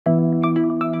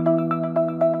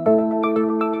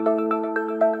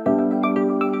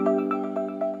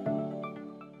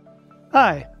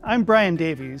I'm Brian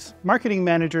Davies, Marketing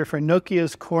Manager for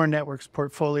Nokia's Core Networks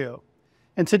portfolio.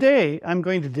 And today I'm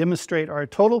going to demonstrate our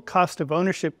total cost of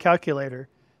ownership calculator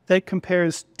that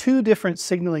compares two different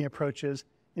signaling approaches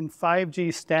in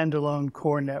 5G standalone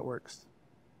core networks.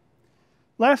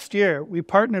 Last year, we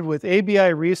partnered with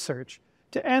ABI Research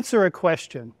to answer a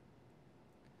question.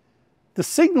 The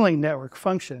signaling network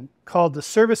function, called the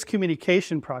Service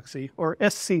Communication Proxy, or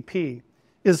SCP,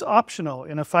 is optional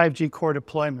in a 5G core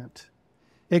deployment.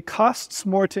 It costs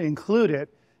more to include it,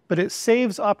 but it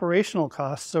saves operational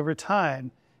costs over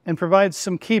time and provides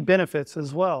some key benefits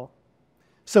as well.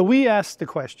 So we asked the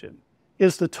question,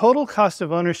 is the total cost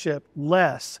of ownership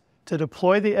less to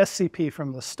deploy the SCP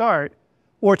from the start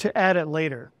or to add it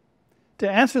later?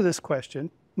 To answer this question,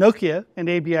 Nokia and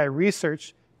ABI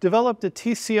Research developed a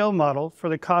TCO model for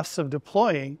the costs of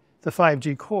deploying the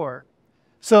 5G core.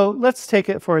 So let's take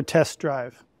it for a test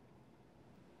drive.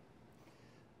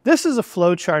 This is a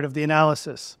flowchart of the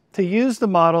analysis. To use the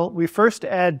model, we first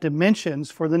add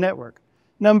dimensions for the network,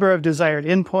 number of desired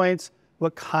endpoints,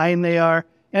 what kind they are,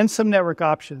 and some network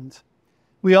options.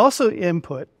 We also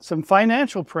input some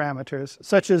financial parameters,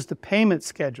 such as the payment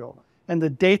schedule and the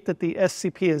date that the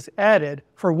SCP is added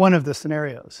for one of the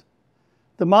scenarios.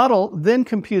 The model then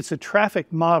computes a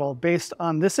traffic model based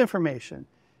on this information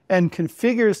and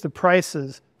configures the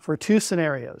prices for two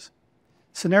scenarios.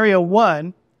 Scenario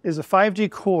 1 is a 5G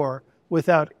core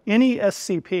without any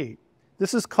SCP.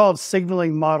 This is called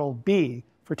signaling model B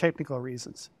for technical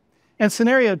reasons. And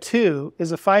scenario 2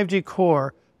 is a 5G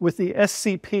core with the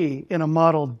SCP in a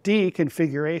model D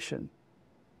configuration.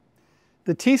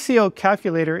 The TCO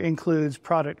calculator includes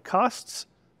product costs,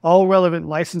 all relevant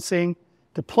licensing,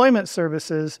 deployment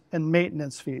services, and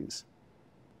maintenance fees.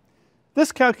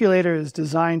 This calculator is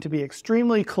designed to be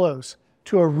extremely close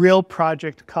to a real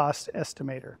project cost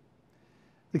estimator.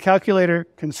 The calculator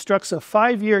constructs a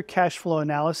 5-year cash flow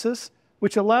analysis,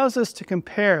 which allows us to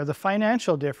compare the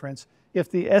financial difference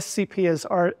if the SCP is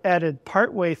added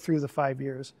partway through the 5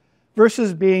 years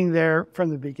versus being there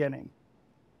from the beginning.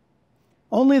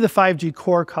 Only the 5G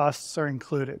core costs are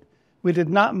included. We did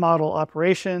not model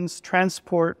operations,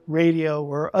 transport, radio,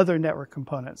 or other network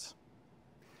components.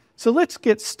 So let's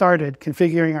get started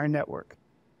configuring our network.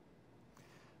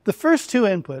 The first two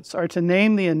inputs are to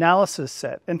name the analysis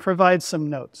set and provide some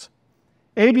notes.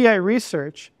 ABI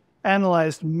Research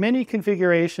analyzed many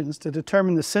configurations to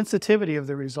determine the sensitivity of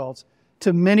the results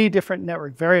to many different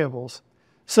network variables,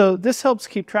 so this helps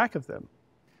keep track of them.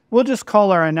 We'll just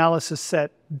call our analysis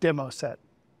set demo set.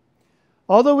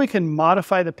 Although we can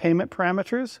modify the payment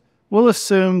parameters, we'll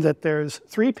assume that there's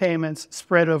 3 payments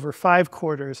spread over 5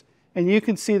 quarters, and you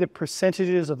can see the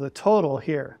percentages of the total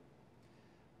here.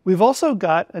 We've also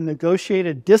got a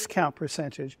negotiated discount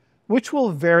percentage, which will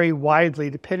vary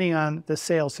widely depending on the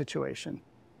sales situation.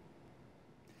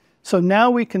 So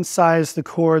now we can size the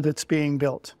core that's being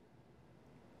built.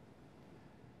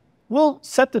 We'll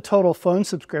set the total phone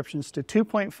subscriptions to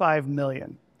 2.5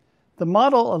 million. The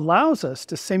model allows us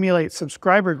to simulate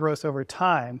subscriber growth over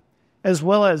time, as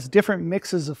well as different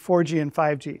mixes of 4G and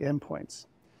 5G endpoints.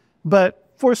 But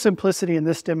for simplicity in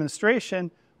this demonstration,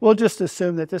 we'll just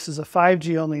assume that this is a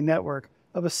 5G-only network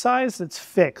of a size that's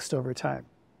fixed over time.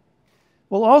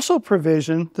 We'll also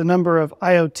provision the number of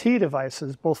IoT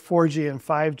devices, both 4G and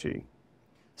 5G,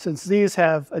 since these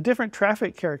have a different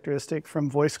traffic characteristic from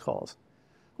voice calls.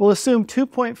 We'll assume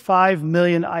 2.5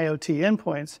 million IoT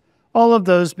endpoints, all of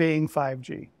those being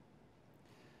 5G.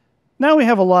 Now we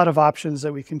have a lot of options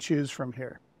that we can choose from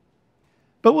here.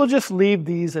 But we'll just leave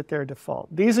these at their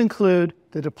default. These include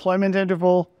the deployment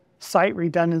interval, site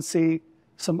redundancy,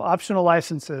 some optional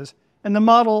licenses, and the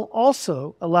model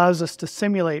also allows us to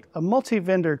simulate a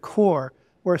multi-vendor core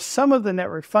where some of the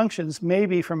network functions may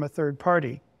be from a third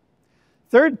party.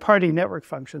 Third-party network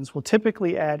functions will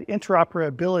typically add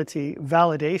interoperability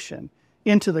validation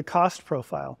into the cost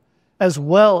profile, as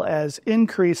well as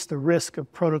increase the risk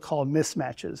of protocol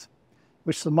mismatches,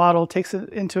 which the model takes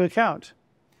into account.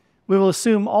 We will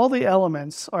assume all the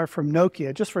elements are from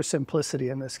Nokia, just for simplicity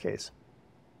in this case.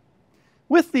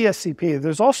 With the SCP,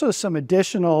 there's also some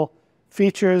additional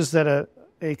features that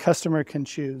a customer can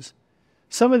choose.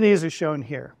 Some of these are shown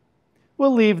here.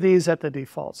 We'll leave these at the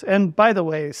defaults. And by the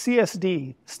way,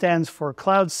 CSD stands for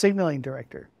Cloud Signaling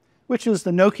Director, which is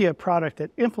the Nokia product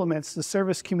that implements the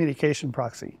Service Communication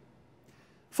Proxy.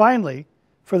 Finally,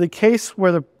 for the case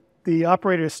where the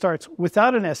operator starts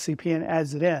without an SCP and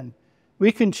adds it in,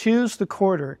 we can choose the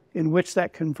quarter in which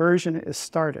that conversion is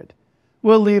started.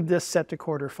 We'll leave this set to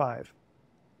quarter 5.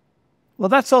 Well,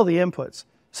 that's all the inputs.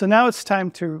 So now it's time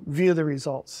to view the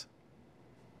results.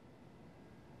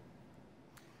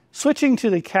 Switching to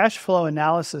the Cash Flow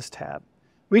Analysis tab,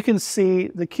 we can see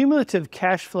the cumulative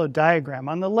cash flow diagram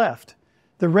on the left.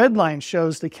 The red line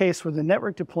shows the case where the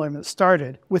network deployment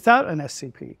started without an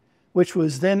SCP, which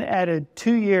was then added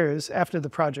 2 years after the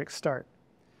project start.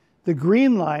 The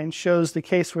green line shows the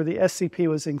case where the SCP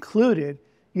was included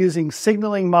using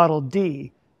signaling model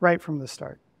D right from the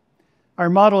start. Our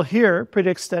model here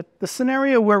predicts that the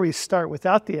scenario where we start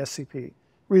without the SCP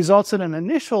results in an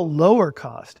initial lower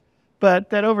cost, but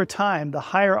that over time, the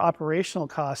higher operational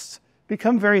costs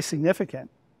become very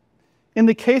significant. In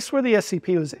the case where the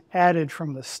SCP was added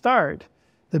from the start,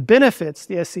 the benefits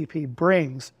the SCP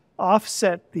brings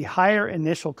offset the higher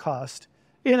initial cost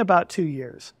in about 2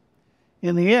 years.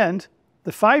 In the end,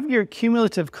 the 5-year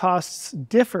cumulative costs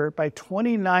differ by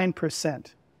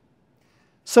 29%.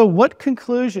 So what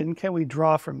conclusion can we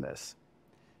draw from this?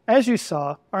 As you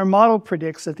saw, our model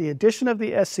predicts that the addition of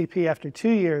the SCP after 2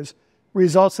 years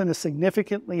results in a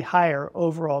significantly higher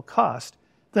overall cost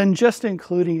than just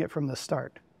including it from the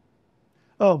start.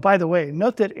 Oh, by the way,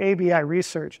 note that ABI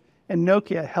Research and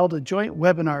Nokia held a joint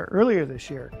webinar earlier this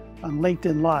year on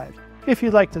LinkedIn Live, if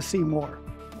you'd like to see more.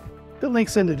 The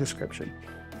link's in the description.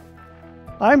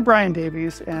 I'm Brian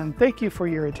Davies, and thank you for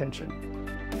your attention.